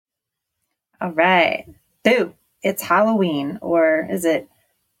All right. Boo, it's Halloween. Or is it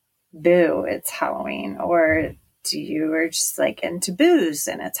boo, it's Halloween? Or do you are just like into booze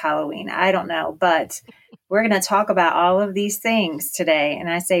and it's Halloween? I don't know. But we're going to talk about all of these things today. And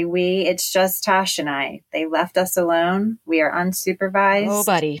I say we, it's just Tosh and I. They left us alone. We are unsupervised. Oh,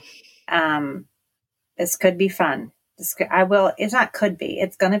 buddy. This could be fun. It's not could be,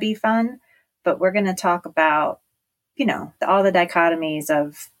 it's going to be fun. But we're going to talk about, all the dichotomies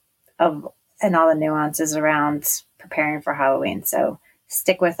of and all the nuances around preparing for Halloween. So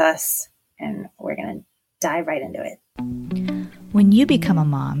stick with us and we're going to dive right into it. When you become a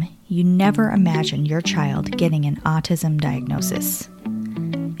mom, you never imagine your child getting an autism diagnosis.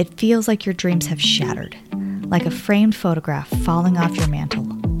 It feels like your dreams have shattered, like a framed photograph falling off your mantle,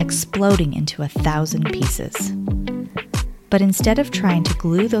 exploding into 1,000 pieces. But instead of trying to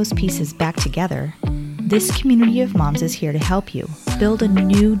glue those pieces back together, this community of moms is here to help you build a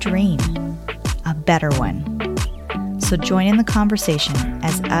new dream, a better one. So join in the conversation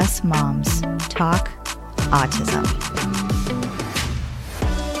as us moms talk autism.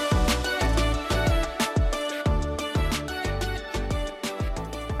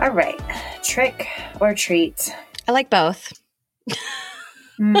 All right. Trick or treat? I like both.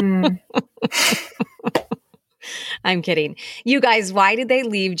 I'm kidding. You guys, why did they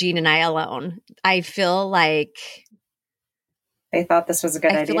leave Jean and I alone? I feel like they thought this was a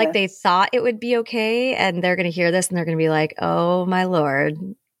good idea. I feel like they thought it would be okay, and they're going to hear this and they're going to be like, "Oh my Lord,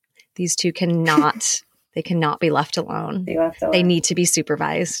 these two cannot they cannot be left alone. They need to be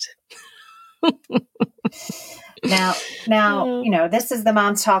supervised." Now, this is the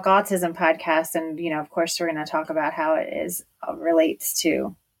Moms Talk Autism podcast, and of course, we're going to talk about how it relates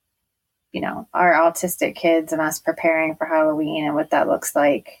to our autistic kids and us preparing for Halloween and what that looks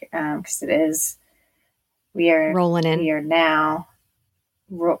like. Because we are rolling in. We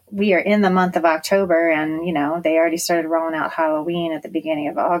are in the month of October, and they already started rolling out Halloween at the beginning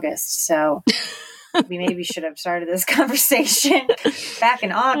of August. So we maybe should have started this conversation back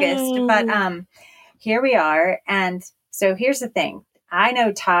in August. But here we are, and so here's the thing. I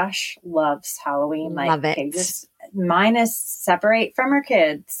know Tosh loves Halloween. Love it. Okay, just separate from her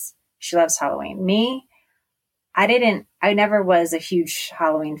kids. She loves Halloween. Me, I never was a huge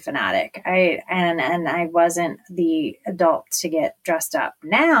Halloween fanatic. I wasn't the adult to get dressed up.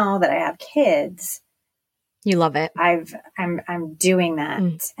 Now that I have kids, you love it. I'm doing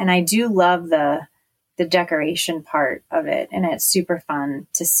that. And I do love the decoration part of it. And it's super fun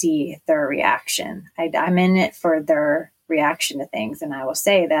to see their reaction. I'm in it for their reaction to things. And I will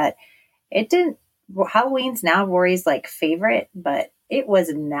say that Halloween's now Rory's favorite, but it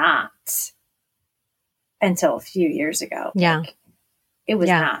was not until a few years ago. Yeah. It was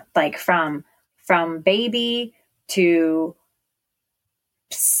not from baby to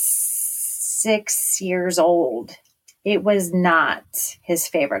 6 years old. It was not his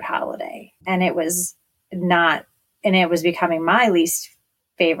favorite holiday. And it was becoming my least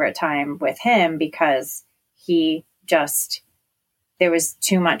favorite time with him because there was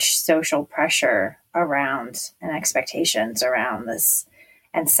too much social pressure around and expectations around this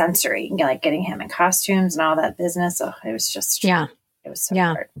and sensory, getting him in costumes and all that business. Oh, it was just, it was so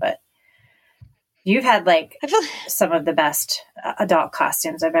hard. But you've had some of the best adult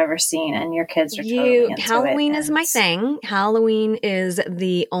costumes I've ever seen, and your kids are totally into Halloween it. is my thing. Halloween is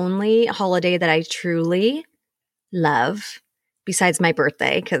the only holiday that I truly love besides my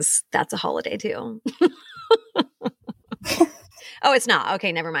birthday, because that's a holiday too. Oh, it's not.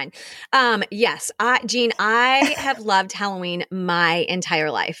 Okay, never mind. Yes, Jean, I have loved Halloween my entire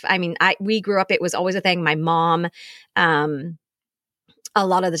life. I mean, we grew up, it was always a thing. My mom, a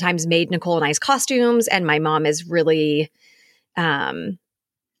lot of the times made Nicole and I's costumes, and my mom is really,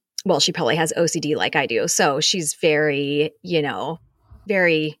 she probably has OCD like I do. So she's very,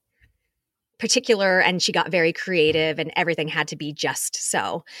 very particular, and she got very creative, and everything had to be just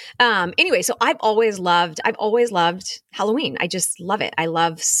so. Anyway, so I've always loved Halloween. I just love it. I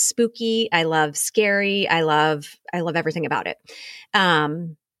love spooky. I love scary. I love everything about it.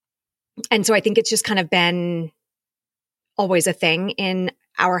 And so I think it's just kind of been always a thing in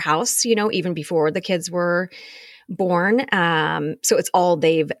our house, even before the kids were born. So it's all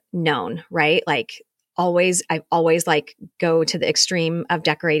they've known, right? I always go to the extreme of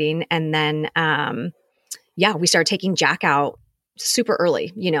decorating. And then, we started taking Jack out super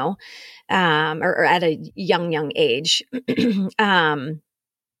early, or at a young age.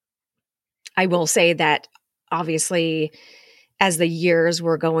 I will say that obviously as the years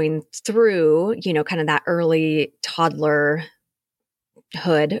were going through, kind of that early toddlerhood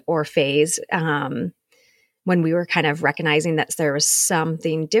or phase, when we were kind of recognizing that there was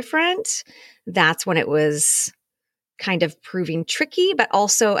something different, that's when it was kind of proving tricky, but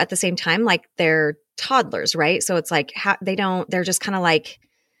also at the same time, like they're toddlers, right? So it's like they're just kind of like,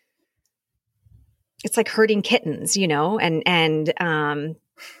 it's like herding kittens, you know, and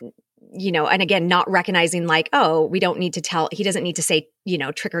you know, and again, not recognizing like, oh, he doesn't need to say, you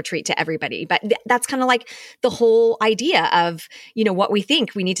know, trick or treat to everybody. But that's kind of like the whole idea of, you know, what we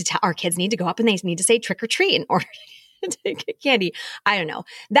think we need to tell our kids need to go up and they need to say trick or treat in order to get candy. I don't know.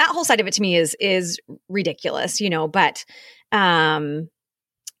 That whole side of it to me is ridiculous, you know, but yeah,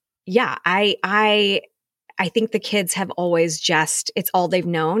 I think the kids have always just, it's all they've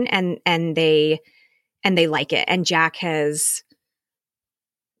known and they like it. And Jack has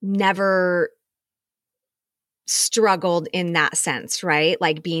never struggled in that sense, right?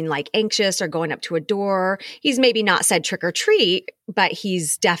 Like being like anxious or going up to a door. He's maybe not said trick or treat, but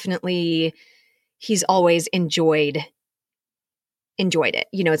he's always enjoyed it.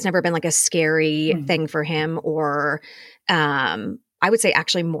 You know, it's never been like a scary thing for him or, I would say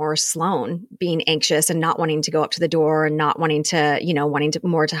actually more Sloan being anxious and not wanting to go up to the door and not wanting to, you know,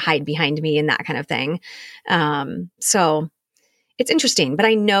 more to hide behind me and that kind of thing. So it's interesting, but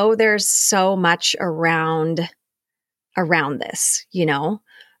I know there's so much around this, you know.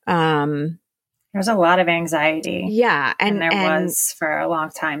 There's a lot of anxiety. Yeah, and there was for a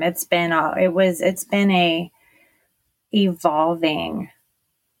long time. It's been a evolving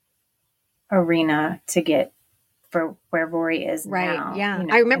arena to get for where Rory is right now. Yeah, you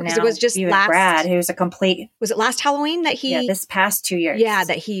know, I remember because it was just last Brad, who's a complete. Was it last Halloween that he? Yeah, this past 2 years. Yeah,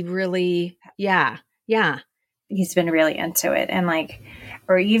 that he really. Yeah. He's been really into it, and like,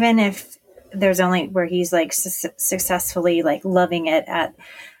 or even if there's only where he's like successfully like loving it at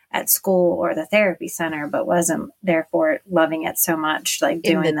school or the therapy center, but wasn't therefore loving it so much, like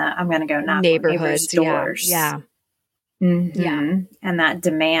doing I'm going to go knock on neighbors' doors. Yeah. Mm-hmm. Yeah. And that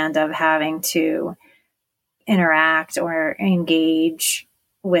demand of having to interact or engage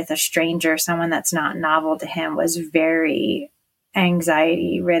with a stranger, someone that's not novel to him, was very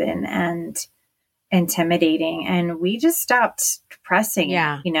anxiety ridden and intimidating. And we just stopped pressing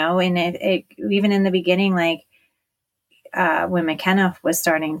it, you know, and it even in the beginning, like when McKenna was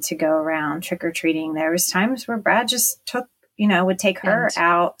starting to go around trick-or-treating, there was times where Brad just would take her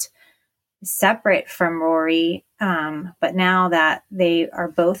out separate from Rory. But now that they are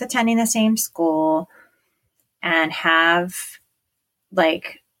both attending the same school and have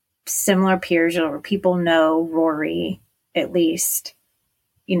like similar peers or people know Rory, at least,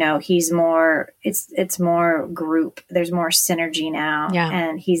 you know, he's more, it's more group. There's more synergy now. Yeah.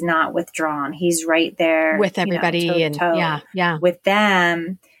 And he's not withdrawn. He's right there with everybody with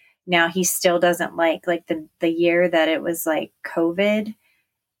them. Now he still doesn't like the year that it was like COVID.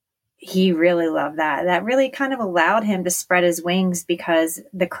 He really loved that. That really kind of allowed him to spread his wings because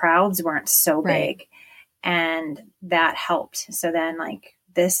the crowds weren't so big, and that helped. So then like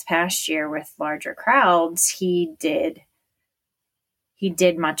this past year with larger crowds, he did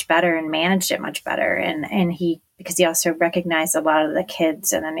much better and managed it much better. And because he also recognized a lot of the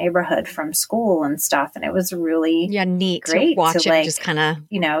kids in the neighborhood from school and stuff. And it was really neat great to watch it, just kind of,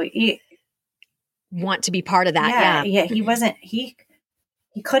 you know, want to be part of that. Yeah.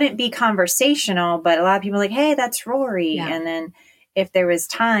 He couldn't be conversational, but a lot of people were like, hey, that's Rory. Yeah. And then if there was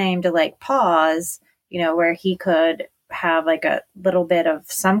time to like pause, you know, where he could have like a little bit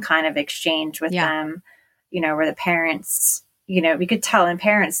of some kind of exchange with them, you know, where the parents, you know, we could tell, and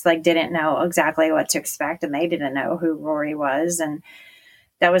parents like didn't know exactly what to expect, and they didn't know who Rory was. And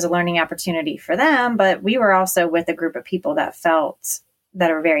that was a learning opportunity for them. But we were also with a group of people that are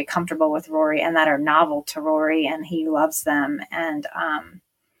very comfortable with Rory and that are novel to Rory, and he loves them. And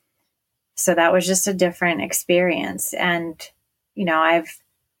so that was just a different experience. And, you know,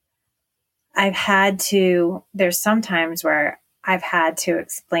 there's sometimes where I've had to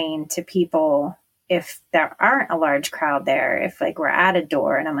explain to people, if there aren't a large crowd there, if like we're at a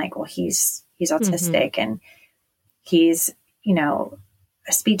door and I'm like, well, he's autistic and he's, you know,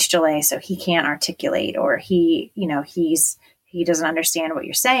 a speech delay, so he can't articulate, or he doesn't understand what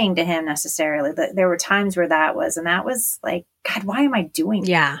you're saying to him necessarily. But there were times where that was like, God, why am I doing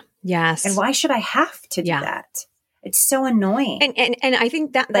that? Yes. And why should I have to do that? It's so annoying. And I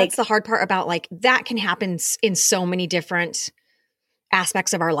think that's the hard part about like, that can happen in so many different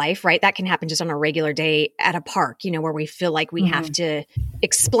aspects of our life, right? That can happen just on a regular day at a park, you know, where we feel like we have to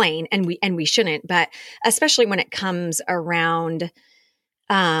explain, and we shouldn't, but especially when it comes around,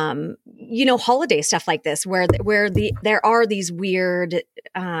 you know, holiday stuff like this, where there are these weird,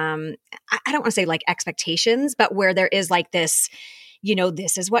 I don't want to say like expectations, but where there is like this,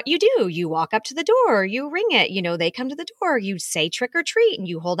 this is what you do. You walk up to the door, you ring it, they come to the door, you say trick or treat, and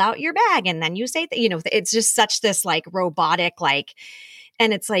you hold out your bag, and then you say that, it's just such this like robotic, like,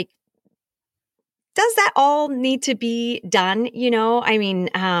 and it's like, does that all need to be done? I mean,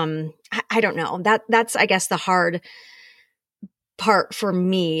 I don't know. That's, I guess, the hard part for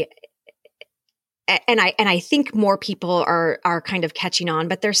me. And I think more people are kind of catching on,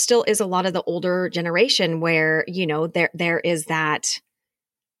 but there still is a lot of the older generation where, there is that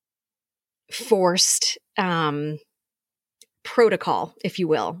forced protocol, if you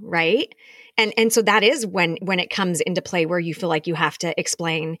will, right? And so that is when it comes into play where you feel like you have to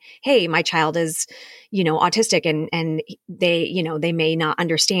explain, hey, my child is, autistic, and they may not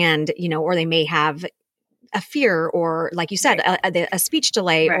understand, or they may have a fear, or like you said, right, a speech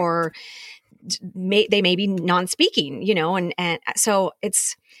delay, right, or they may be non-speaking, and so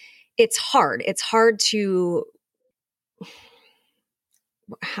it's hard. It's hard to,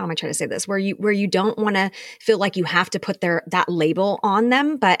 how am I trying to say this? Where you don't want to feel like you have to put that label on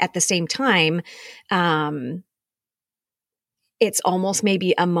them, but at the same time, it's almost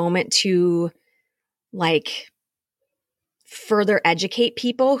maybe a moment to like further educate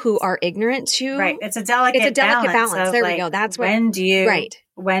people who are ignorant to. Right. It's a delicate balance. There we go. That's when do you, right.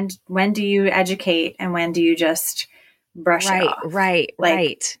 When do you educate and when do you just brush it off? Right.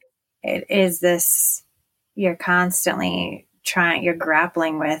 It is this, you're constantly you're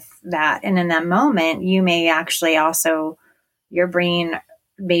grappling with that. And in that moment, you may actually also, your brain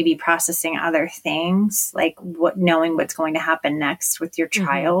may be processing other things, like knowing what's going to happen next with your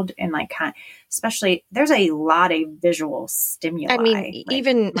child. Mm-hmm. And like, especially there's a lot of visual stimuli. I mean,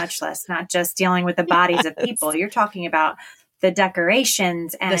 even much less, not just dealing with the bodies of people. You're talking about the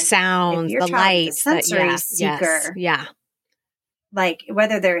decorations and the sounds, the lights, the sensory seeker. Yeah. Like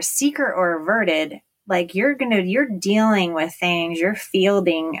whether they're a seeker or averted, like you're dealing with things, you're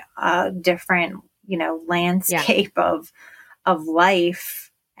fielding a different, landscape of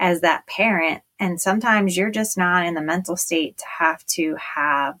life as that parent. And sometimes you're just not in the mental state to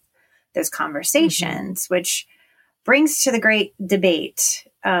have those conversations, mm-hmm. which brings to the great debate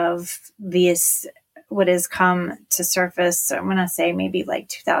of what has come to surface. I'm going to say maybe like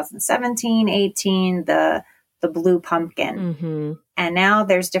 2017, 18, the blue pumpkin. Mm-hmm. And now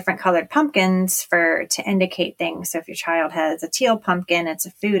there's different colored pumpkins to indicate things. So if your child has a teal pumpkin, it's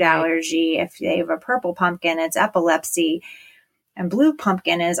a food allergy. If they have a purple pumpkin, it's epilepsy. And blue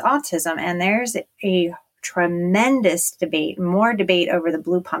pumpkin is autism. And there's a tremendous debate, more debate over the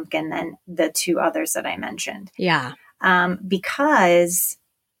blue pumpkin than the two others that I mentioned. Yeah. Because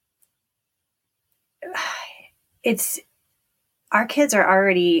our kids are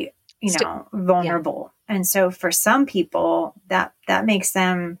already, vulnerable. Yeah. And so for some people that makes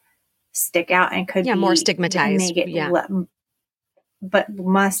them stick out and could be more stigmatized. Make it but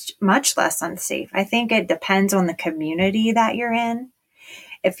much less unsafe. I think it depends on the community that you're in.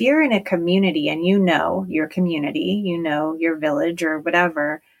 If you're in a community and your community, your village or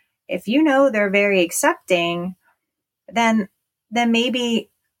whatever, if they're very accepting, then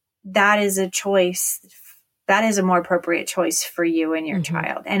maybe that is a choice. That is a more appropriate choice for you and your mm-hmm.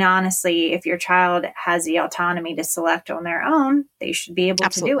 child. And honestly, if your child has the autonomy to select on their own, they should be able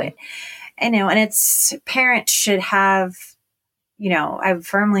Absolutely. to do it. And parents should have, I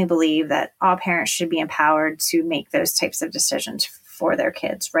firmly believe that all parents should be empowered to make those types of decisions for their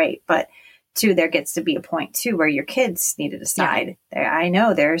kids, right? But there gets to be a point too where your kids need to decide. Yeah. I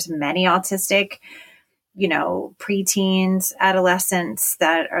know there's many autistic, preteens, adolescents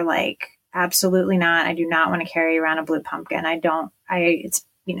that are like, absolutely not. I do not want to carry around a blue pumpkin.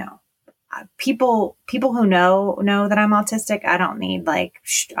 People who know that I'm autistic. I don't need like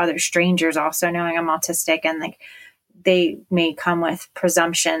other strangers also knowing I'm autistic, and like they may come with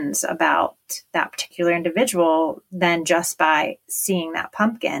presumptions about that particular individual than just by seeing that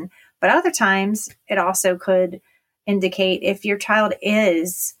pumpkin. But other times it also could indicate if your child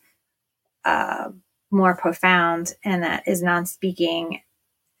is more profound and that is non-speaking,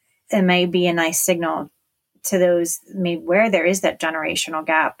 it may be a nice signal to those maybe where there is that generational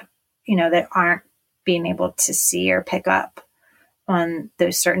gap, that aren't being able to see or pick up on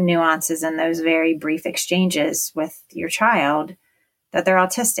those certain nuances and those very brief exchanges with your child, that they're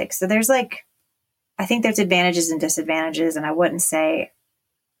autistic. So I think there's advantages and disadvantages. And I wouldn't say,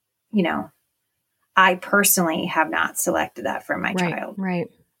 I personally have not selected that for my child. Right.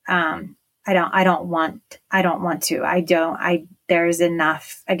 I don't want to. There's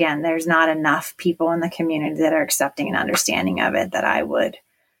not enough people in the community that are accepting and understanding of it that I would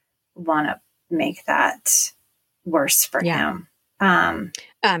want to make that worse for him.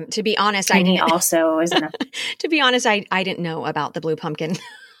 To be honest, and he also is to be honest, I didn't know about the blue pumpkin.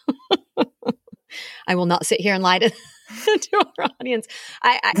 I will not sit here and lie to our audience.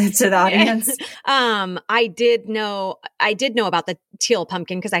 To the audience. I did know about the teal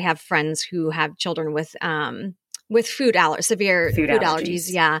pumpkin because I have friends who have children with severe food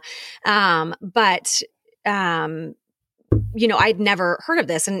allergies. Yeah. But I'd never heard of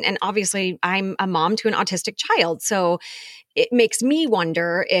this. And obviously I'm a mom to an autistic child. So it makes me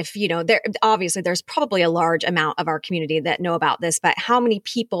wonder if, there's probably a large amount of our community that know about this, but how many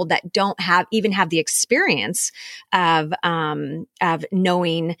people that don't have the experience of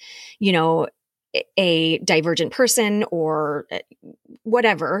knowing, a divergent person or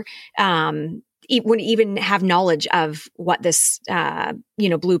whatever, wouldn't even have knowledge of what this,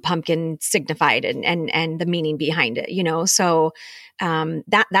 blue pumpkin signified and the meaning behind it, so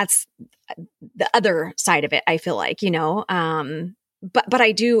that's the other side of it, I feel like, but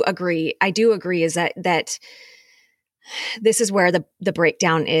I do agree is that this is where the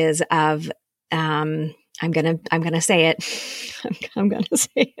breakdown is of, I'm going to say it. I'm going to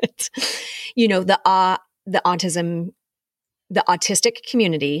say it. The autistic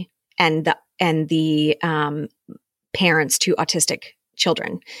community and the parents to autistic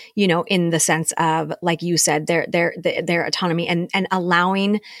children, in the sense of, like you said, their autonomy and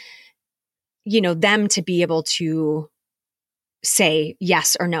allowing, them to be able to say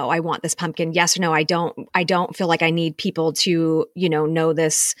yes or no, I want this pumpkin. Yes or no, I don't feel like I need people to, know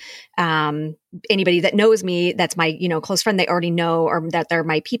this. Anybody that knows me, that's my, close friend, they already know, or that they're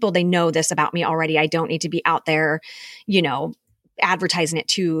my people, they know this about me already. I don't need to be out there, advertising it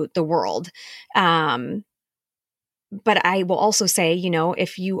to the world. But I will also say,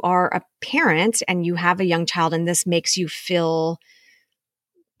 if you are a parent and you have a young child and this makes you feel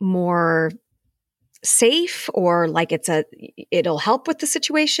more safe or like it'll help with the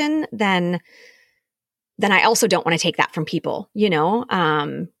situation, then I also don't want to take that from people,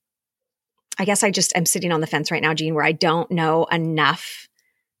 I guess I just am sitting on the fence right now, Jean, where I don't know enough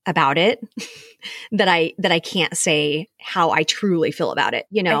about it that I can't say how I truly feel about it,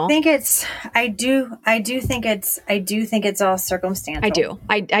 I do think it's all circumstantial. I do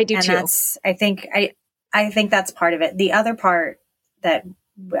and too. I think that's part of it. The other part that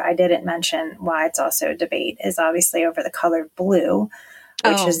I didn't mention why it's also a debate is obviously over the color blue,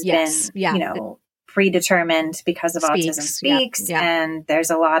 which has been, predetermined because of Autism Speaks. Yep. And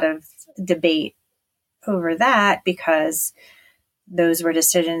there's a lot of debate over that because those were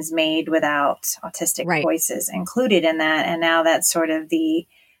decisions made without autistic voices included in that. And now that's sort of the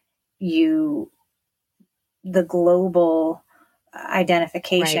global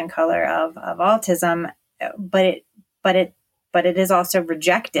identification color of autism, but it is also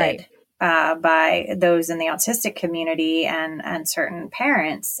rejected by those in the autistic community and certain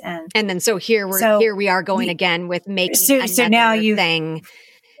parents. And then here we are going again with making so now thing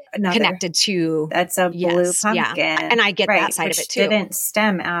connected to that's a blue pumpkin. Yeah. And I get that side of it too. Didn't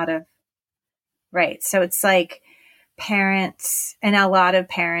stem out of So it's like parents, and a lot of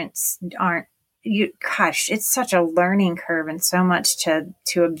parents aren't. It's such a learning curve and so much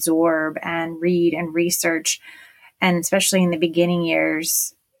to absorb and read and research. And especially in the beginning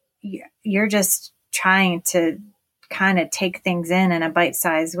years, you're just trying to kind of take things in a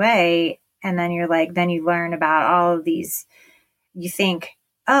bite-sized way. And then then you learn about all of these, you think,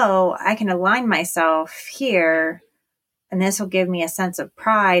 oh, I can align myself here and this will give me a sense of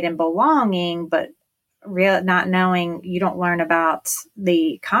pride and belonging, but not knowing, you don't learn about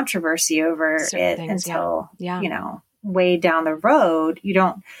the controversy over certain things, until, way down the road.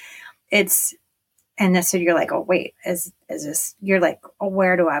 And so you're like, oh, wait, is this, you're like, oh,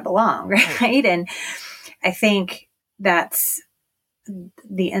 where do I belong? Right. And I think that's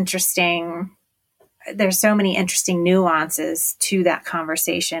there's so many interesting nuances to that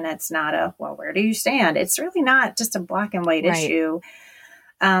conversation. It's not where do you stand? It's really not just a black and white issue.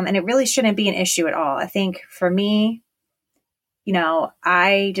 And it really shouldn't be an issue at all. I think for me,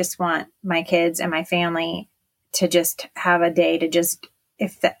 I just want my kids and my family to just have a day to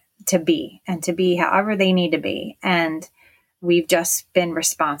be however they need to be. And we've just been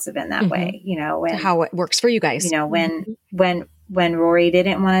responsive in that way, how it works for you guys, when Rory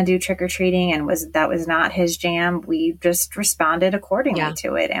didn't want to do trick-or-treating and that was not his jam, we just responded accordingly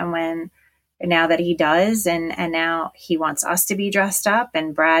to it. And now that he does, and now he wants us to be dressed up,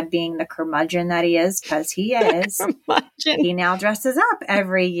 and Brad being the curmudgeon that he is, because he is, he now dresses up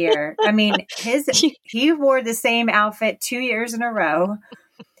every year. I mean, he wore the same outfit 2 years in a row.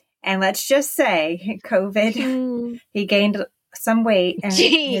 And let's just say COVID, he gained some weight, and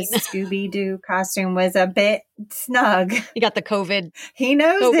Gene. his Scooby-Doo costume was a bit snug. He got the COVID. He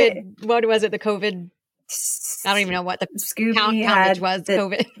knows COVID, it. what was it? The COVID. I don't even know what the Scooby countage was.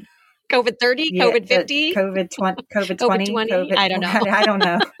 COVID. COVID 30, yeah, COVID 50, COVID 20, COVID 20, COVID, I don't know. I don't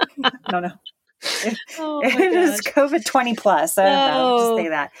know. I don't know. Oh It was COVID 20 plus. I don't know. Just say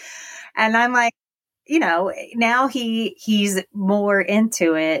that. And I'm like, you know, now he's more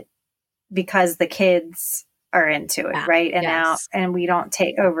into it because the kids are into it, right? And now, and we don't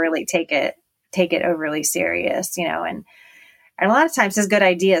take it overly serious, you know, and a lot of times his good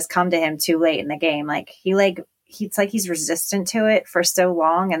ideas come to him too late in the game. He's resistant to it for so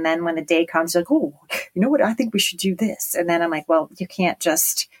long. And then when the day comes, like, oh, you know what? I think we should do this. And then I'm like, well, you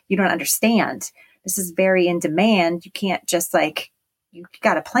don't understand. This is very in demand. You can't just you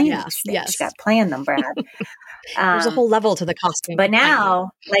got to plan these things. Yes. You got to plan them, Brad. There's a whole level to the costume. But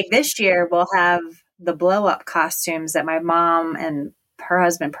now, this year, we'll have the blow up costumes that my mom and her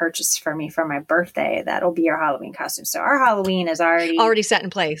husband purchased for me for my birthday. That'll be our Halloween costume. So our Halloween is already set in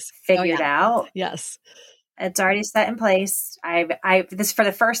place, figured out. Yes. It's already set in place. This for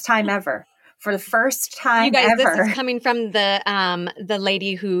the first time ever. For the first time you guys, ever. This is coming from the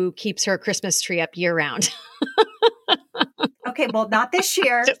lady who keeps her Christmas tree up year round. Okay, well, not this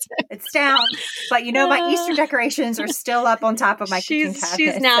year. It's down. But my Easter decorations are still up on top of my kitchen cabinet.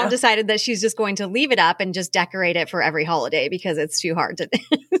 She's now decided that she's just going to leave it up and just decorate it for every holiday because it's too hard to.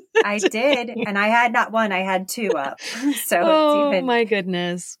 I did, and I had not one; I had two up. So it's even. My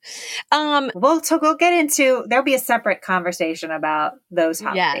goodness. We'll get into. There'll be a separate conversation about those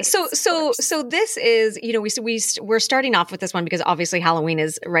holidays. Yeah. So this is we're starting off with this one because obviously Halloween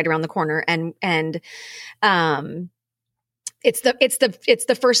is right around the corner, and it's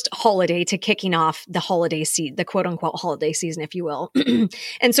the first holiday to kicking off the holiday season, the quote unquote holiday season, if you will.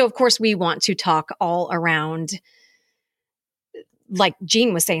 And so, of course, we want to talk all around, like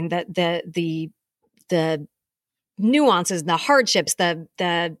Jean was saying, that the nuances, the hardships, the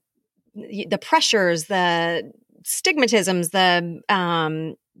pressures, the stigmatisms,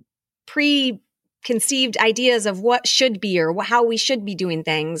 the preconceived ideas of what should be or how we should be doing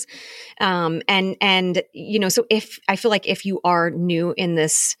things. So I feel like if you are new in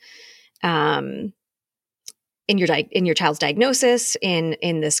this, in your child's diagnosis,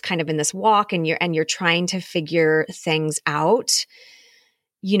 in this walk, and you're trying to figure things out,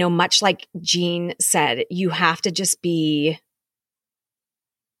 much like Jean said, you have to just be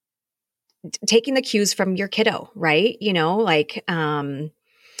taking the cues from your kiddo, right?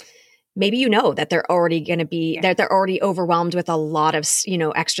 Maybe that they're already going to be that they're already overwhelmed with a lot of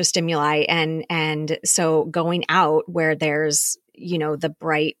extra stimuli, and so going out where there's the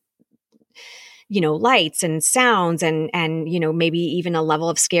bright lights and sounds and maybe even a level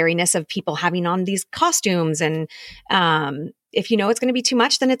of scariness of people having on these costumes, and if it's going to be too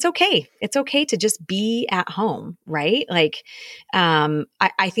much, then it's okay. It's okay to just be at home, right?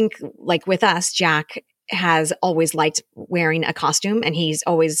 I think with us, Jack has always liked wearing a costume, and he's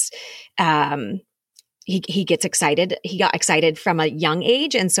always he gets excited. He got excited from a young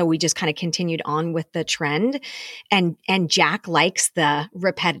age, and so we just kind of continued on with the trend. And Jack likes the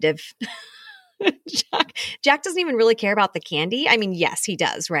repetitive. Jack doesn't even really care about the candy. I mean, yes, he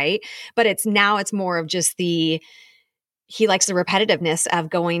does, right? But it's more of just he likes the repetitiveness of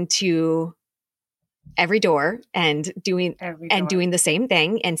going to every door and doing the same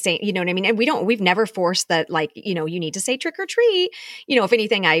thing and saying, you know what I mean? And we've never forced that, you need to say trick or treat. If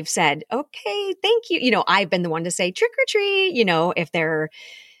anything, I've said, okay, thank you. I've been the one to say trick or treat, if they're,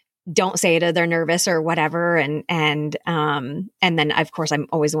 don't say it or they're nervous or whatever. And then of course I'm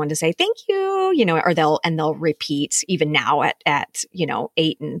always the one to say, thank you, or they'll repeat even now at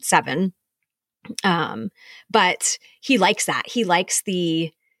 8 and 7. But he likes that. He likes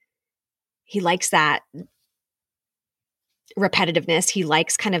that repetitiveness. He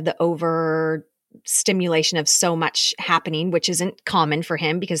likes kind of the over stimulation of so much happening, which isn't common for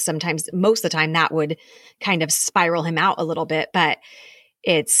him because most of the time that would kind of spiral him out a little bit, but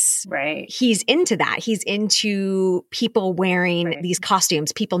it's right. He's into that. He's into people wearing these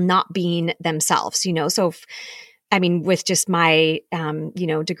costumes, people not being themselves, So with just my,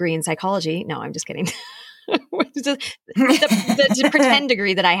 degree in psychology, no, I'm just kidding. the pretend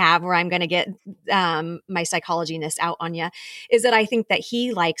degree that I have where I'm going to get my psychology-ness out on you is that I think that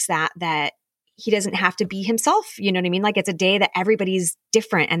he likes that he doesn't have to be himself. You know what I mean? It's a day that everybody's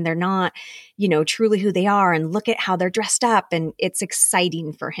different and they're not, truly who they are, and look at how they're dressed up, and it's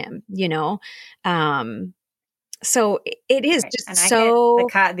exciting for him, So it is just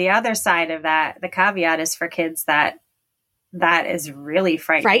the other side of that, the caveat is for kids that is really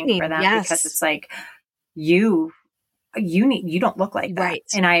frightening for them, because it's you you don't look like that. Right.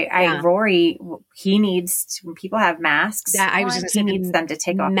 And Yeah. Rory, he needs to, when people have masks That I was on, just gonna he say needs them to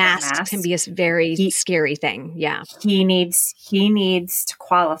take off their masks mask. can be a very He, scary thing. Yeah. he needs to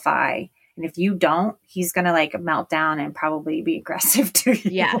qualify. And if you don't, he's going to like melt down and probably be aggressive to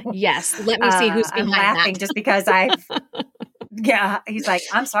you. Yeah. Yes. Let me see who's I'm behind laughing that. just because yeah, he's like,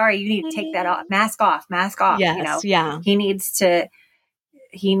 I'm sorry, you need to take that off, mask off, Yes. you know, Yeah. he needs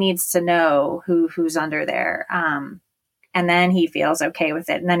to know who's under there. And then he feels okay with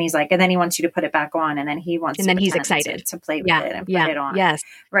it. And then he's like, and then he wants you to put it back on. And then he wants And to then he's pretend excited to play with Yeah. it and Yeah. put it on. Yes.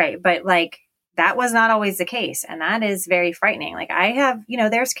 Right. But like, that was not always the case. And that is very frightening. Like I have,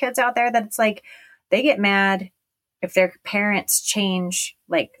 there's kids out there that it's like, they get mad if their parents change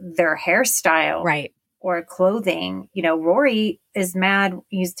like their hairstyle Right. or clothing. Rory is mad.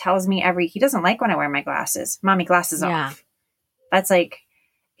 He tells me he doesn't like when I wear my glasses, mommy glasses Yeah. off. That's like,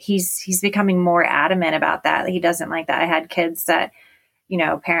 he's becoming more adamant about that. He doesn't like that. I had kids that,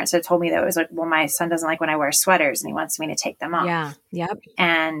 parents had told me that it was like, well, my son doesn't like when I wear sweaters and he wants me to take them off. Yeah. Yep.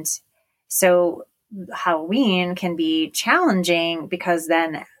 And so Halloween can be challenging because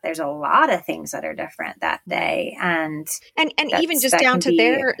then there's a lot of things that are different that day. And even just down to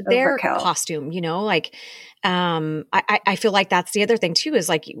their overkill. costume, like, I feel like that's the other thing too, is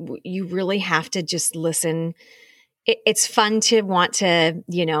like, you really have to just listen. It's fun to want to,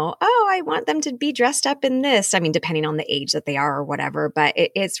 I want them to be dressed up in this. I mean, depending on the age that they are or whatever, but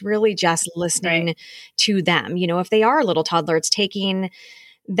it's really just listening to them. If they are a little toddler, it's taking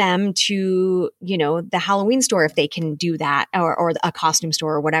them to, the Halloween store, if they can do that, or a costume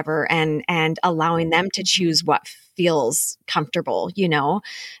store or whatever, and allowing them to choose what feels comfortable,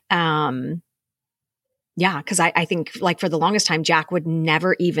 Yeah, because I think like for the longest time, Jack would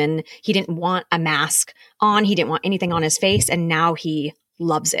never he didn't want a mask on. He didn't want anything on his face. And now he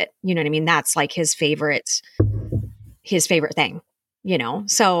loves it. You know what I mean? That's like his favorite thing,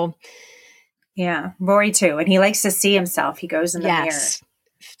 So. Yeah, Rory too. And he likes to see himself. He goes in the mirror.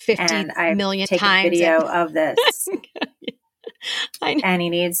 50 million take times. A video of this. I know. And he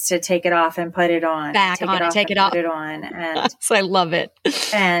needs to take it off and put it on. Take it off. Put it on. And so I love it.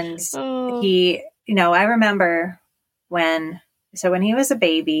 And he, I remember when he was a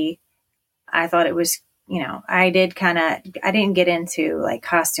baby, I thought it was, I didn't get into like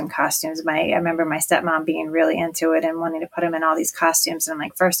costumes. I remember my stepmom being really into it and wanting to put him in all these costumes. And I'm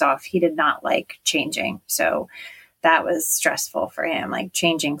like, first off, he did not like changing. So that was stressful for him. Like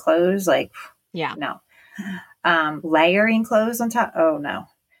changing clothes, like, yeah, no. Layering clothes on top. Oh no.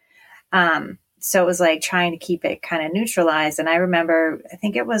 So it was like trying to keep it kind of neutralized. And I remember, I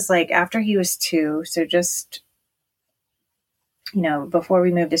think it was like after he was 2. So just, before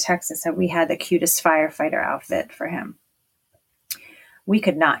we moved to Texas, we had the cutest firefighter outfit for him. We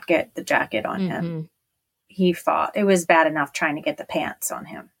could not get the jacket on him. He fought. It was bad enough trying to get the pants on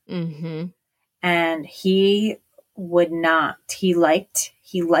him. Mm-hmm. And he would not. He liked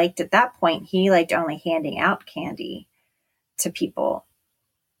at that point, he liked only handing out candy to people.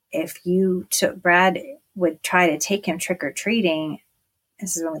 If you took, Brad would try to take him trick or treating.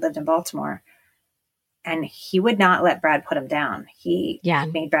 This is when we lived in Baltimore. And he would not let Brad put him down. He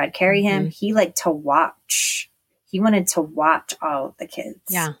made Brad carry him. He liked to watch. He wanted to watch all of the kids.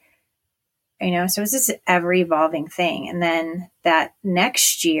 Yeah. So it's this ever evolving thing. And then that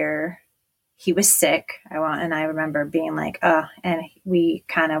next year, he was sick. And I remember being like, and we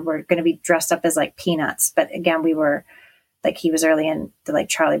kind of were going to be dressed up as like Peanuts. But again, we were like, he was early into like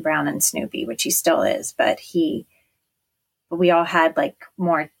Charlie Brown and Snoopy, which he still is, but we all had like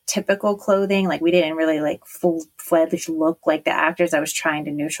more typical clothing. Like we didn't really like full-fledged look like the actors. I was trying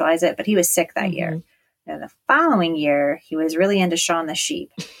to neutralize it, but he was sick that year. And the following year, he was really into Shaun the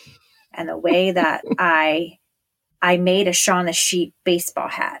Sheep. And the way that I made a Shaun the Sheep baseball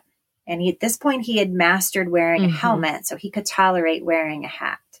hat. And at this point, he had mastered wearing a helmet, so he could tolerate wearing a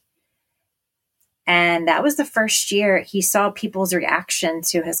hat. And that was the first year he saw people's reaction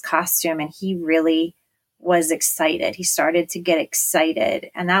to his costume, and he really was excited. He started to get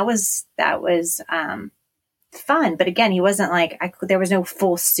excited, and that was fun. But again, he wasn't like there was no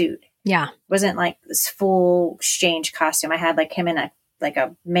full suit. Yeah, it wasn't like this full exchange costume. I had like him in a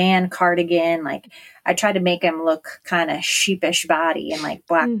man cardigan. Like I tried to make him look kind of sheepish body and like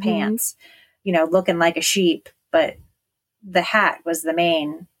black pants, looking like a sheep, but the hat was the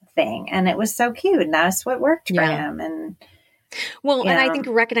main thing. And it was so cute. And that's what worked for him. And and I think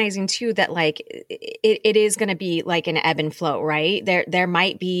recognizing too, that like, it is going to be like an ebb and flow, right? There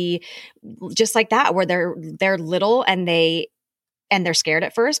might be just like that where they're little and they're scared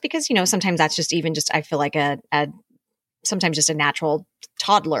at first because, sometimes that's just even I feel like sometimes just a natural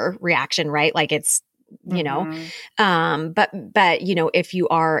toddler reaction, right? Like it's you know. Mhm. But you know, if you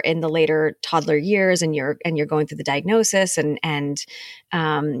are in the later toddler years and you're going through the diagnosis and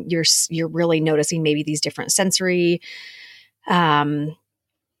you're really noticing maybe these different sensory,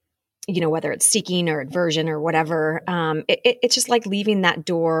 you know, whether it's seeking or aversion or whatever, it's just like leaving that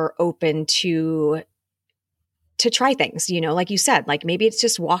door open to try things, you know, like you said, like maybe it's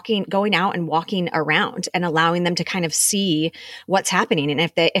just going out and walking around and allowing them to kind of see what's happening. And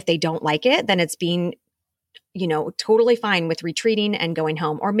if they don't like it, then it's being, you know, totally fine with retreating and going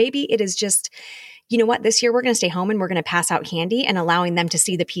home. Or maybe it is just, you know what, this year we're going to stay home and we're going to pass out candy, and allowing them to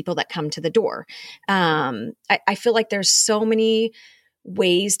see the people that come to the door. I feel like there's so many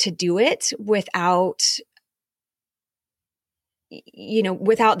ways to do it without, you know,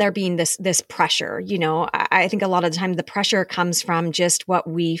 without there being this pressure. You know, I think a lot of the time the pressure comes from just what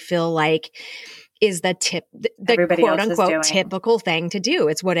we feel like is the Everybody quote else is unquote doing. typical thing to do.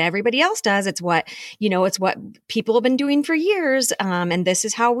 It's what everybody else does. It's what, you know, it's what people have been doing for years. And this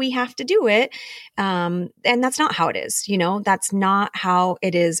is how we have to do it. And that's not how it is. You know, that's not how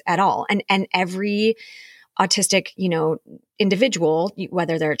it is at all. And every autistic, you know, individual,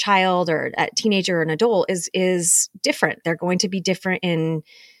 whether they're a child or a teenager or an adult, is different. They're going to be different in,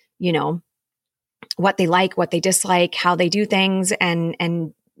 you know, what they like, what they dislike, how they do things.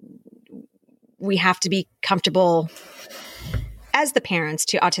 And we have to be comfortable as the parents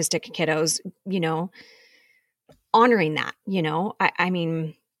to autistic kiddos, you know, honoring that, you know, I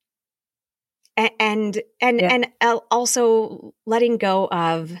mean, and also letting go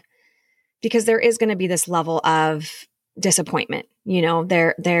of, because there is going to be this level of disappointment, you know,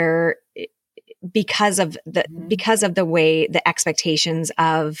 there because of the way the expectations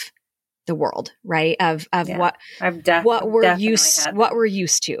of the world, right? Of what we're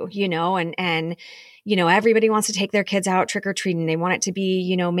used to, you know, and, you know, everybody wants to take their kids out trick or treating. They want it to be,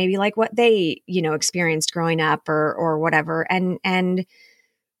 you know, maybe like what they, you know, experienced growing up or whatever. And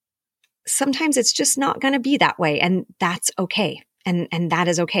sometimes it's just not going to be that way. And that's okay. And that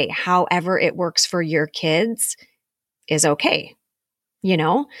is okay. However it works for your kids is okay, you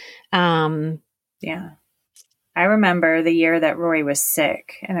know? Yeah. I remember the year that Rory was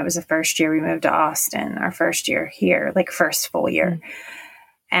sick, and it was the first year we moved to Austin, our first year here, like first full year. Mm-hmm.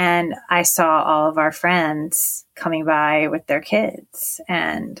 And I saw all of our friends coming by with their kids,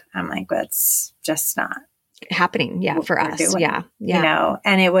 and I'm like, that's just not happening. Yeah. For us. Doing, yeah. You know,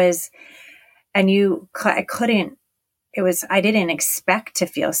 and it was, and I didn't expect to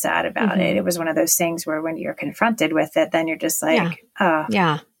feel sad about it. It was one of those things where when you're confronted with it, then you're just like,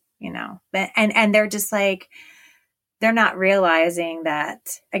 you know, and they're just like, they're not realizing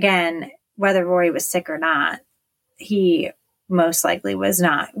that, again, whether Rory was sick or not, he most likely was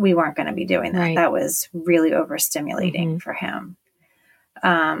not. We weren't going to be doing that. Right. That was really overstimulating for him.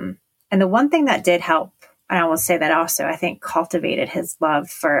 And the one thing that did help, and I will say that also, I think cultivated his love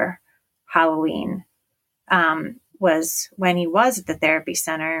for Halloween, was when he was at the therapy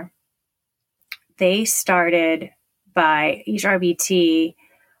center. They started by each RBT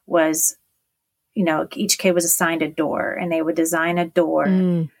was, you know, each kid was assigned a door, and they would design a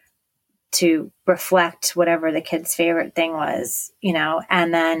door to reflect whatever the kid's favorite thing was, you know.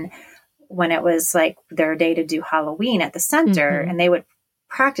 And then when it was like their day to do Halloween at the center, and they would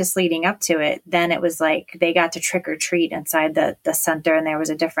practice leading up to it, then it was like they got to trick or treat inside the center, and there was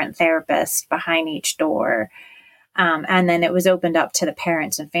a different therapist behind each door. And then it was opened up to the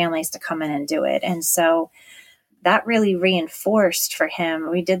parents and families to come in and do it. And so that really reinforced for him.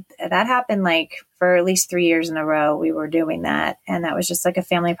 That happened like for at least 3 years in a row. We were doing that. And that was just like a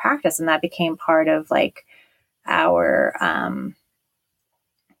family practice. And that became part of like our,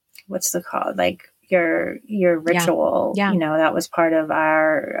 what's it called? Like your ritual, you know, that was part of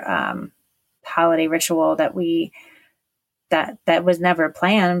our, holiday ritual that that was never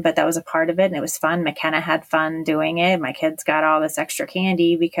planned, but that was a part of it. And it was fun. McKenna had fun doing it. My kids got all this extra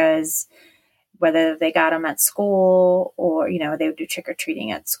candy because whether they got them at school or, you know, they would do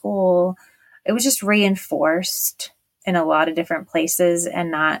trick-or-treating at school, it was just reinforced in a lot of different places, and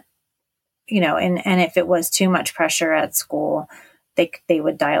not, you know, and if it was too much pressure at school, they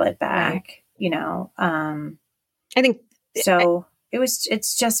would dial it back, you know? I think so.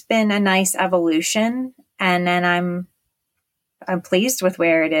 It's just been a nice evolution. And then I'm pleased with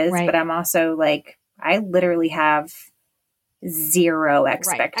where it is, but I'm also like, I literally have zero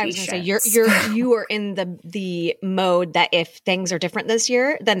expectations. Right. I was gonna say you are in the mode that if things are different this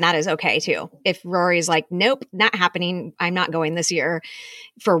year, then that is okay too. If Rory's like, nope, not happening, I'm not going this year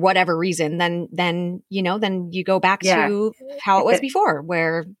for whatever reason, then you know, then you go back to how it was before,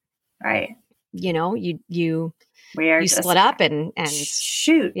 where right, you know, you we are split up and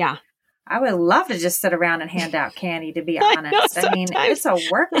shoot. Yeah. I would love to just sit around and hand out candy, to be honest. I mean, it's a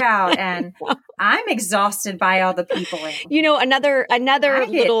workout and I'm exhausted by all the peopling. You know, another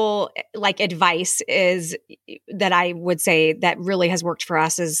little like advice is that I would say that really has worked for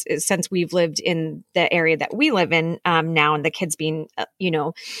us is since we've lived in the area that we live in now, and the kids being, you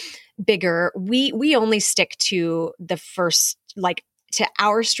know, bigger, we only stick to the first, like, to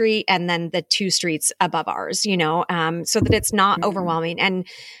our street and then the 2 streets above ours, you know, so that it's not overwhelming and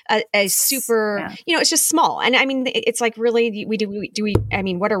a super, you know, it's just small. And I mean, it's like, really, I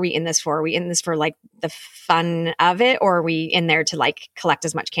mean, what are we in this for? Are we in this for like the fun of it? Or are we in there to like collect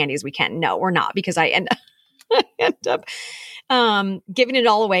as much candy as we can? No, we're not, because I end up giving it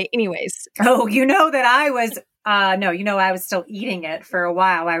all away anyways. Oh, you know that I was no, you know, I was still eating it for a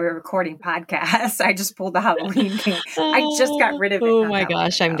while while we were recording podcasts. I just pulled the Halloween candy. I just got rid of it. Oh my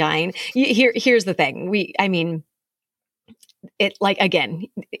gosh, I'm dying. Here's the thing. I mean, it, like, again,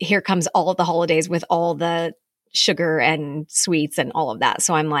 here comes all of the holidays with all the sugar and sweets and all of that.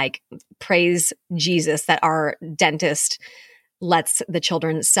 So I'm like, praise Jesus that our dentist lets the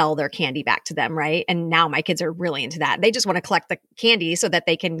children sell their candy back to them, right? And now my kids are really into that. They just want to collect the candy so that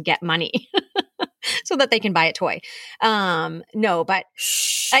they can get money. So that they can buy a toy. No, but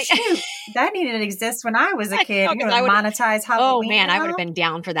that needed to exist when I was a kid. You know, monetize Halloween. Oh man, I would have been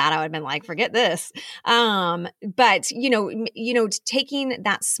down for that. I would have been like, forget this. But you know, taking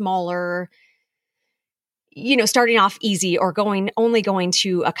that smaller, you know, starting off easy, or only going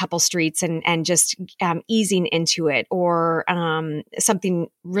to a couple streets and just easing into it, or something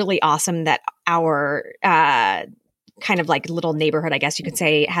really awesome that our kind of like little neighborhood, I guess you could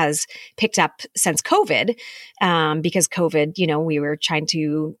say, has picked up since COVID, because COVID, you know, we were trying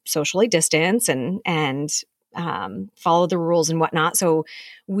to socially distance and follow the rules and whatnot. So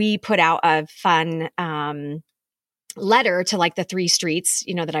we put out a fun letter to like the 3 streets,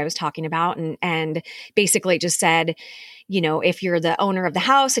 you know, that I was talking about, and basically just said, you know, if you're the owner of the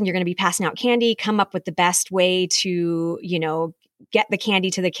house and you're going to be passing out candy, come up with the best way to, you know, get the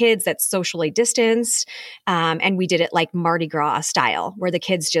candy to the kids that's socially distanced. And we did it like Mardi Gras style, where the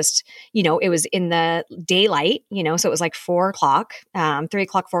kids just, you know, it was in the daylight, you know, so it was like 4 o'clock, 3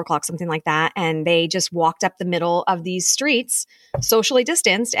 o'clock, 4 o'clock, something like that. And they just walked up the middle of these streets, socially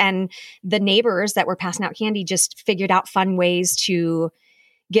distanced. And the neighbors that were passing out candy just figured out fun ways to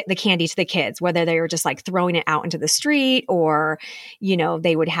get the candy to the kids, whether they were just like throwing it out into the street, or, you know,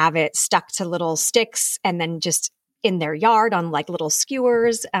 they would have it stuck to little sticks and then just in their yard on like little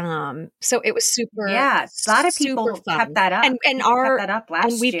skewers. So it was super, a lot of people kept that up. And kept that up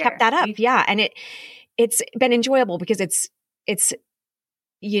last year. We've kept that up. Yeah. And it's been enjoyable because it's,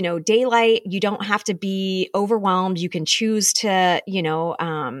 you know, daylight. You don't have to be overwhelmed. You can choose to, you know,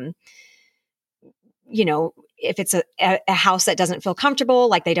 if it's a house that doesn't feel comfortable,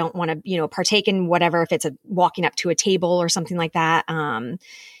 like they don't want to, you know, partake in whatever, if it's walking up to a table or something like that,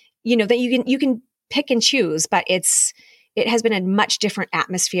 you know, that you can pick and choose, but it has been a much different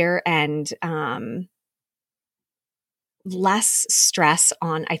atmosphere and less stress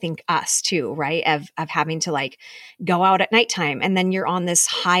on, I think, us too, right? Of having to like go out at nighttime, and then you're on this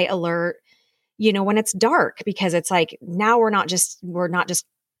high alert, you know, when it's dark, because it's like, now we're not just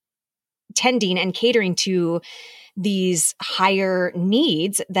tending and catering to these higher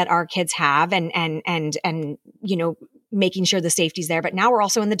needs that our kids have, and you know, making sure the safety's there. But now we're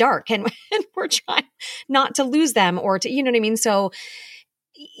also in the dark, and we're trying not to lose them, or to, you know what I mean? So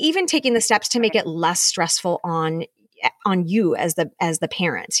even taking the steps to make it less stressful on you as the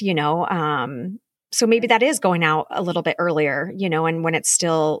parent, you know, so maybe that is going out a little bit earlier, you know, and when it's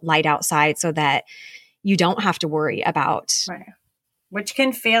still light outside, so that you don't have to worry about. Right. Which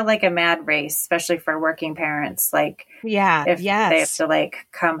can feel like a mad race, especially for working parents. Like, if they have to like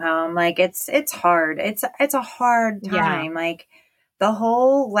come home, like it's hard. It's a hard time. Yeah. Like the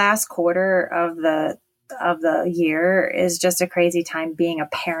whole last quarter of the year is just a crazy time being a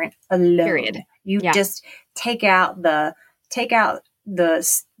parent alone. Period. You just take out the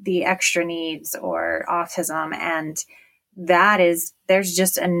extra needs or autism, and there's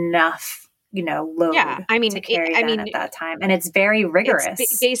just enough, you know, load. Yeah, I mean, to carry at that time, and it's very rigorous.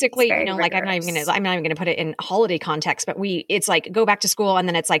 It's basically, you know, like I'm not even gonna put it in holiday context, but it's like go back to school, and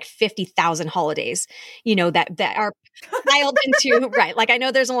then it's like 50,000 holidays, you know, that are piled into right. Like I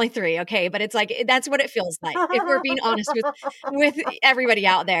know there's only 3, okay, but it's like that's what it feels like. If we're being honest with everybody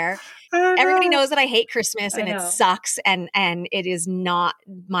out there, everybody knows that I hate Christmas and it sucks, and it is not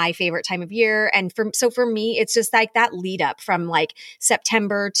my favorite time of year. And for me, it's just like that lead up from like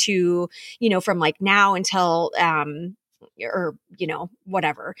September to, you know, from like now until, or, you know,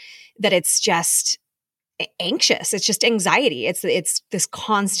 whatever, that it's just, anxious. It's just anxiety. It's this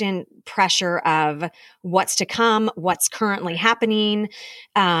constant pressure of what's to come, what's currently happening.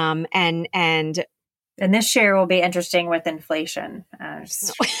 And this year will be interesting with inflation.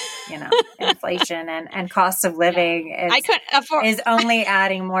 Inflation and cost of living I couldn't afford, is only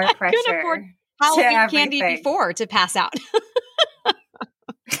adding more pressure. I couldn't afford Halloween candy before to pass out.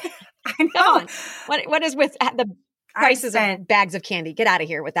 I know. Come on. What is with the prices of bags of candy? Get out of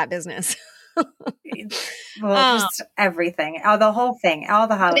here with that business. Just everything, the whole thing, all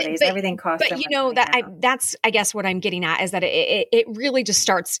the holidays, everything costs. But that's I guess what I'm getting at is that it really just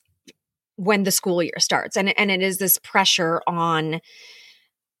starts when the school year starts, and it is this pressure on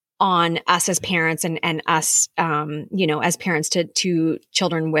us as parents and us, as parents to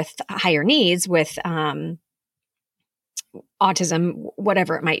children with higher needs, with autism,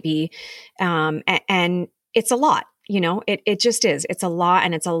 whatever it might be, and it's a lot. It just is. It's a lot,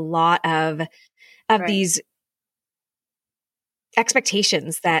 and it's a lot of right. these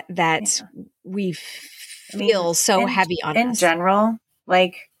expectations that we feel so heavy on in us. general.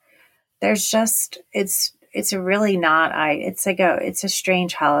 Like, there's just it's really not. It's a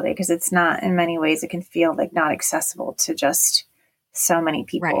strange holiday because it's not, in many ways, it can feel like not accessible to just so many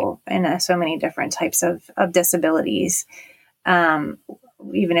people right. and so many different types of disabilities.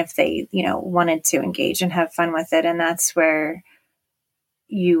 Even if they, wanted to engage and have fun with it. And that's where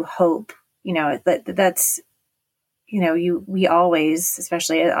you hope, that's, we always,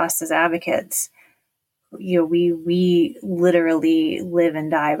 especially us as advocates, we literally live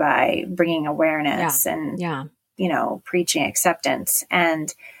and die by bringing awareness and, preaching acceptance.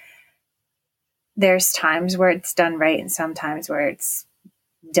 And there's times where it's done right and sometimes where it's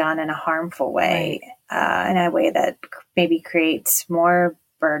done in a harmful way, in a way that maybe creates more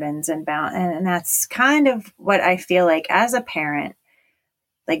burdens and and that's kind of what I feel like as a parent.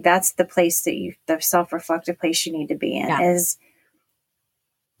 Like, that's the place that the self-reflective place you need to be in is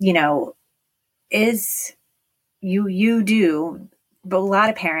you do, but a lot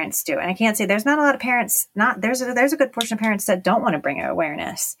of parents do. And I can't say there's not a lot of parents, there's a good portion of parents that don't want to bring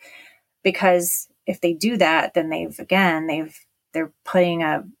awareness, because if they do that, then they're putting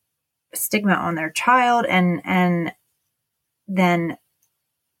a stigma on their child and then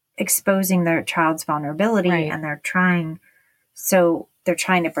exposing their child's vulnerability, and they're trying to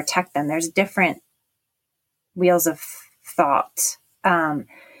protect them. There's different wheels of thought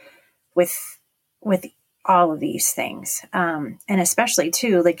with all of these things. And especially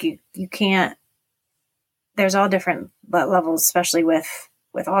too, like you can't, there's all different levels, especially with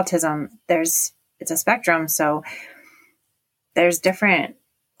autism, it's a spectrum. So there's different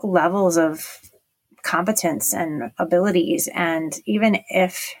levels of competence and abilities. And even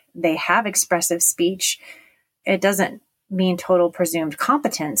if they have expressive speech, it doesn't mean total presumed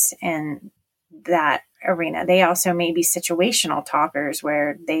competence in that arena. They also may be situational talkers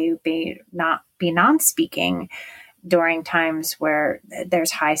where they may not be non-speaking during times where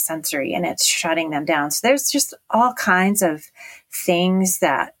there's high sensory and it's shutting them down. So there's just all kinds of things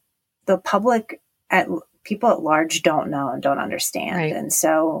that the public, people at large, don't know and don't understand. Right. And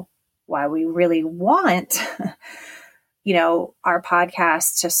so why we really want, our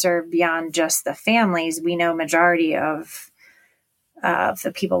podcast to serve beyond just the families. We know majority of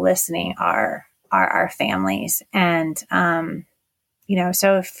the people listening are our families. And,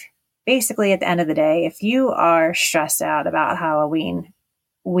 so if basically at the end of the day, if you are stressed out about Halloween,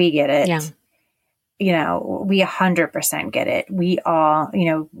 we get it. Yeah. We 100% get it. We all,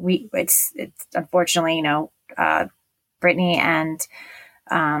 it's unfortunately, Brittany and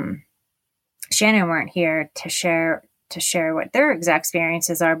Shannon weren't here to share what their exact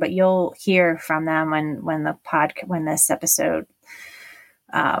experiences are, but you'll hear from them when this episode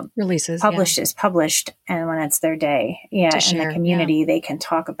releases, is published, and when it's their day, in the community, they can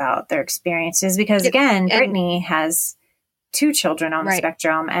talk about their experiences, because again, Brittany has 2 children on the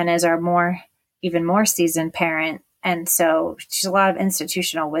spectrum and is our even more seasoned parent. And so she's a lot of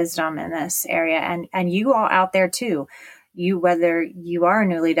institutional wisdom in this area. And you all out there too, whether you are a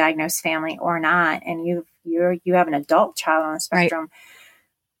newly diagnosed family or not, and you have an adult child on the spectrum,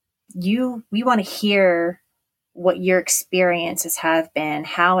 we want to hear what your experiences have been,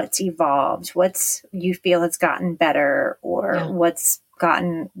 how it's evolved, what's you feel has gotten better, or what's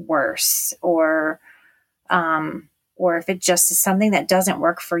gotten worse, or if it just is something that doesn't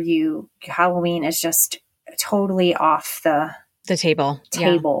work for you. Halloween is just totally off the table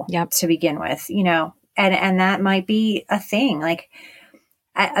to begin with, and that might be a thing. Like,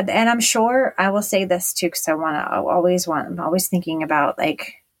 and I'm sure I will say this too, because I'm always thinking about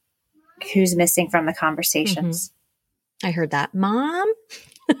like who's missing from the conversations. Mm-hmm. I heard that, Mom.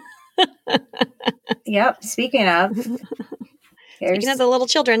 Yep. Speaking of the little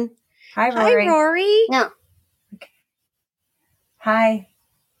children. Hi, Rory. Hi, Rory. No. Okay. Hi.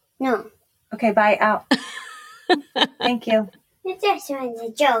 No. Okay, bye. Out. Thank you. This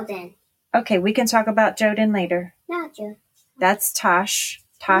one's Jordan. Okay, we can talk about Joden later. Not Jordan. That's Tosh.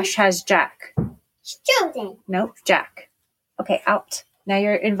 Tosh has Jack. It's Jordan. Nope, Jack. Okay, out. Now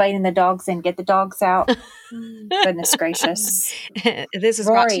you're inviting the dogs in. Get the dogs out. Goodness gracious. This is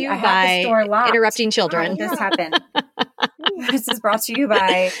Rory, brought to you I have the store by locked. interrupting How children. did this happen? This is brought to you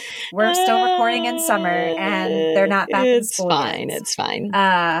by we're still recording in summer and they're not back in school fine. yet. It's fine.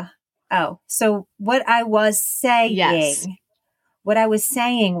 So what I was saying, Yes. what I was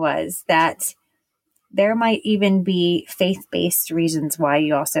saying was that there might even be faith-based reasons why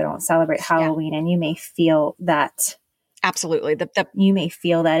you also don't celebrate Halloween, and you may feel that Absolutely. you may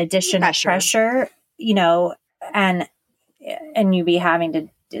feel that additional pressure, you know, and you be having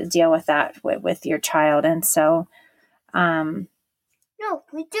to deal with that with your child. And so, No,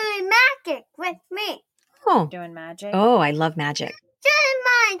 we're doing magic with me. doing magic. Oh, I love magic. Jordan,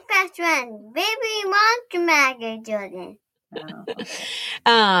 my best friend. Baby wants to magic, Jordan. Oh,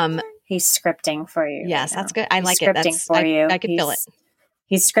 okay. He's scripting for you. Yes, right that's now. good. I He's like it. scripting for you. I can feel it.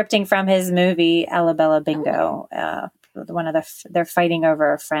 He's scripting from his movie Ella Bella Bingo. One of they're fighting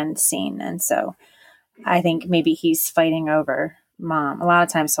over a friend scene, and so I think maybe he's fighting over Mom. A lot of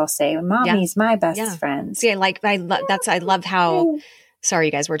times he'll say, "Mommy's my best friend." See, I love how. Sorry,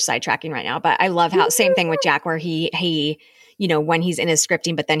 you guys, we're sidetracking right now, but I love how same thing with Jack, where he, you know, when he's in his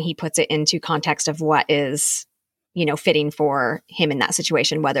scripting, but then he puts it into context of what is, you know, fitting for him in that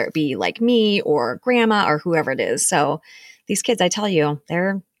situation, whether it be like me or grandma or whoever it is. So these kids, I tell you,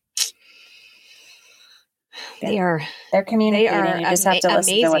 they're communicating. You just have to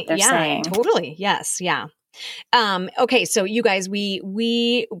listen to what they're saying. Totally. Yes. Yeah. Okay. So you guys, we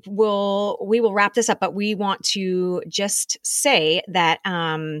will wrap this up, but we want to just say that,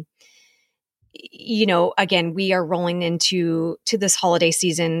 you know, again, we are rolling into this holiday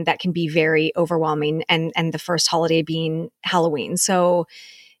season that can be very overwhelming, and the first holiday being Halloween. So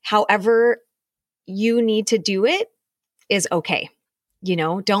however you need to do it is okay. You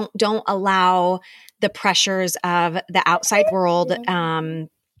know, don't allow the pressures of the outside world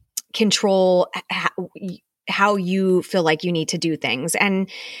control how you feel like you need to do things, and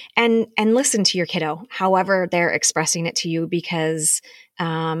listen to your kiddo, however they're expressing it to you, because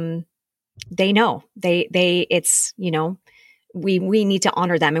they know it's, you know, we need to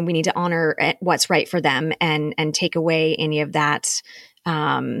honor them, and we need to honor what's right for them, and take away any of that,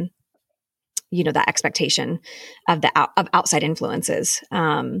 you know, that expectation of of outside influences.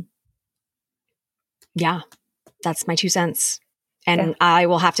 Yeah, that's my 2 cents. And I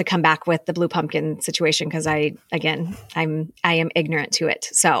will have to come back with the blue pumpkin situation, because I am ignorant to it.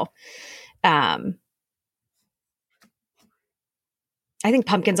 So, I think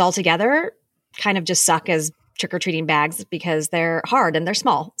pumpkins altogether kind of just suck as trick-or-treating bags, because they're hard and they're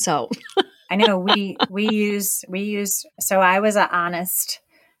small. So I know we use, so I was an honest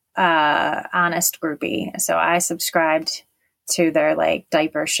groupie. So I subscribed to their like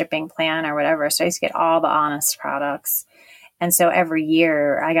diaper shipping plan or whatever. So I used to get all the Honest products. And so every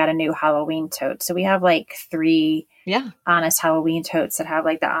year I got a new Halloween tote. So we have like 3 Honest Halloween totes that have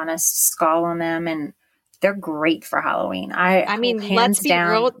like the Honest skull on them, and they're great for Halloween. I mean, let's be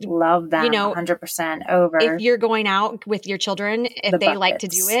real, love them, you know, 100% over. If you're going out with your children, if they like to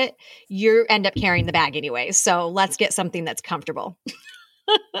do it, you end up carrying the bag anyway. So let's get something that's comfortable.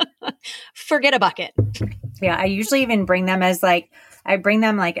 Forget a bucket. Yeah, I usually even bring them as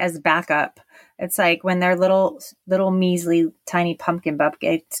as backup. It's like when their little measly tiny pumpkin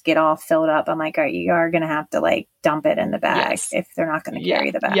buckets get all filled up, I'm like, all right, you are going to have to like dump it in the bag if they're not going to carry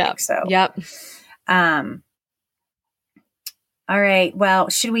the bag. Yep. So, all right. Well,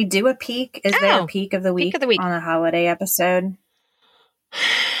 should we do a peek? Is there a peek of the week on a holiday episode?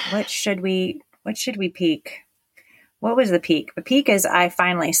 What should we peek? What was the peak? The peak is I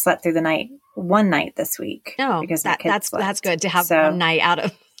finally slept through the night one night this week. Oh, because that's good to have one night out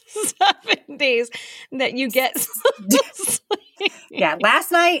of 7 days that you get sleep. Yeah,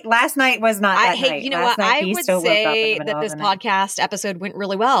 last night was not that night. You know last what? Night, I would say that this podcast episode went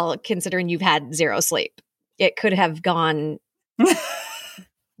really well, considering you've had 0 sleep. It could have gone,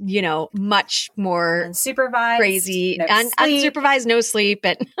 you know, much more unsupervised, crazy, unsupervised, no sleep,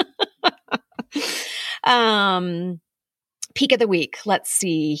 and peak of the week. Let's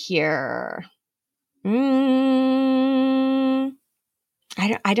see here.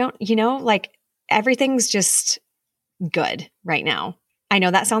 I don't, you know, like everything's just good right now. I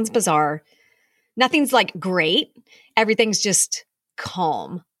know that sounds bizarre. Nothing's like great. Everything's just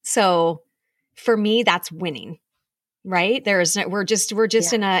calm So for me, that's winning, right? We're just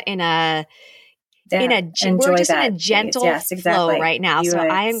Yeah. in a Enjoy we're just in a that phase. gentle Yes, exactly. flow right now. You So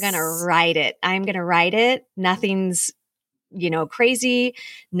I am it's- going to ride it. I'm going to ride it. Nothing's, crazy.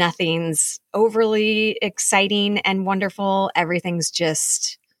 Nothing's overly exciting and wonderful. Everything's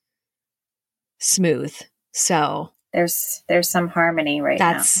just smooth. So there's some harmony right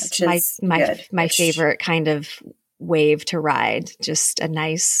now, that's which is good. my Which- favorite kind of wave to ride. Just a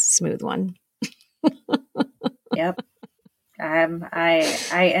nice, smooth one. Yep.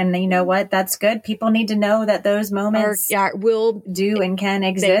 And you know what? That's good. People need to know that those moments will do and can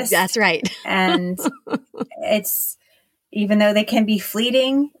exist. That's right. And it's, even though they can be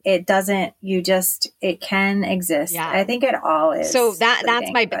fleeting, it can exist. Yeah. I think it all is. So that's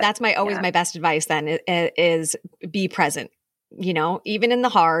fleeting, my best advice then is be present. Even in the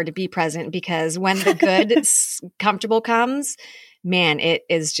hard, be present, because when the good comfortable comes, man, it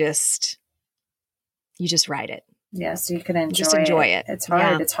is just, you just ride it. Yeah, so you can enjoy it. It's hard.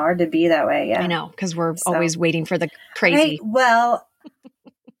 Yeah. It's hard to be that way. Yeah, I know, because we're always waiting for the crazy. Right, well,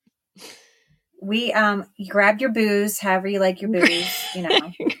 you grab your booze, however you like your booze.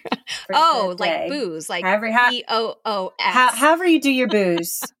 Like booze, like BOOS. However you do your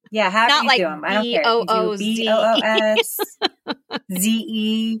booze. Yeah, however not you like do them. I don't care.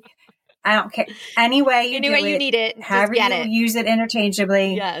 BOOSZE. I don't care. Any way you need it. However just get you it. use it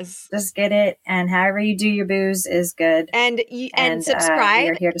interchangeably. Yes. Just get it. And however you do your booze is good. And subscribe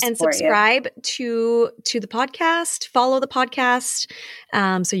we're here to support to the podcast. Follow the podcast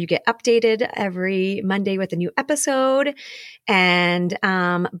so you get updated every Monday with a new episode. And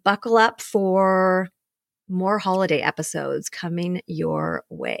buckle up for more holiday episodes coming your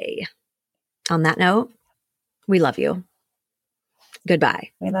way. On that note, we love you. Goodbye.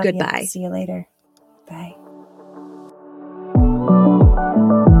 We love Goodbye. you. See you later. Bye.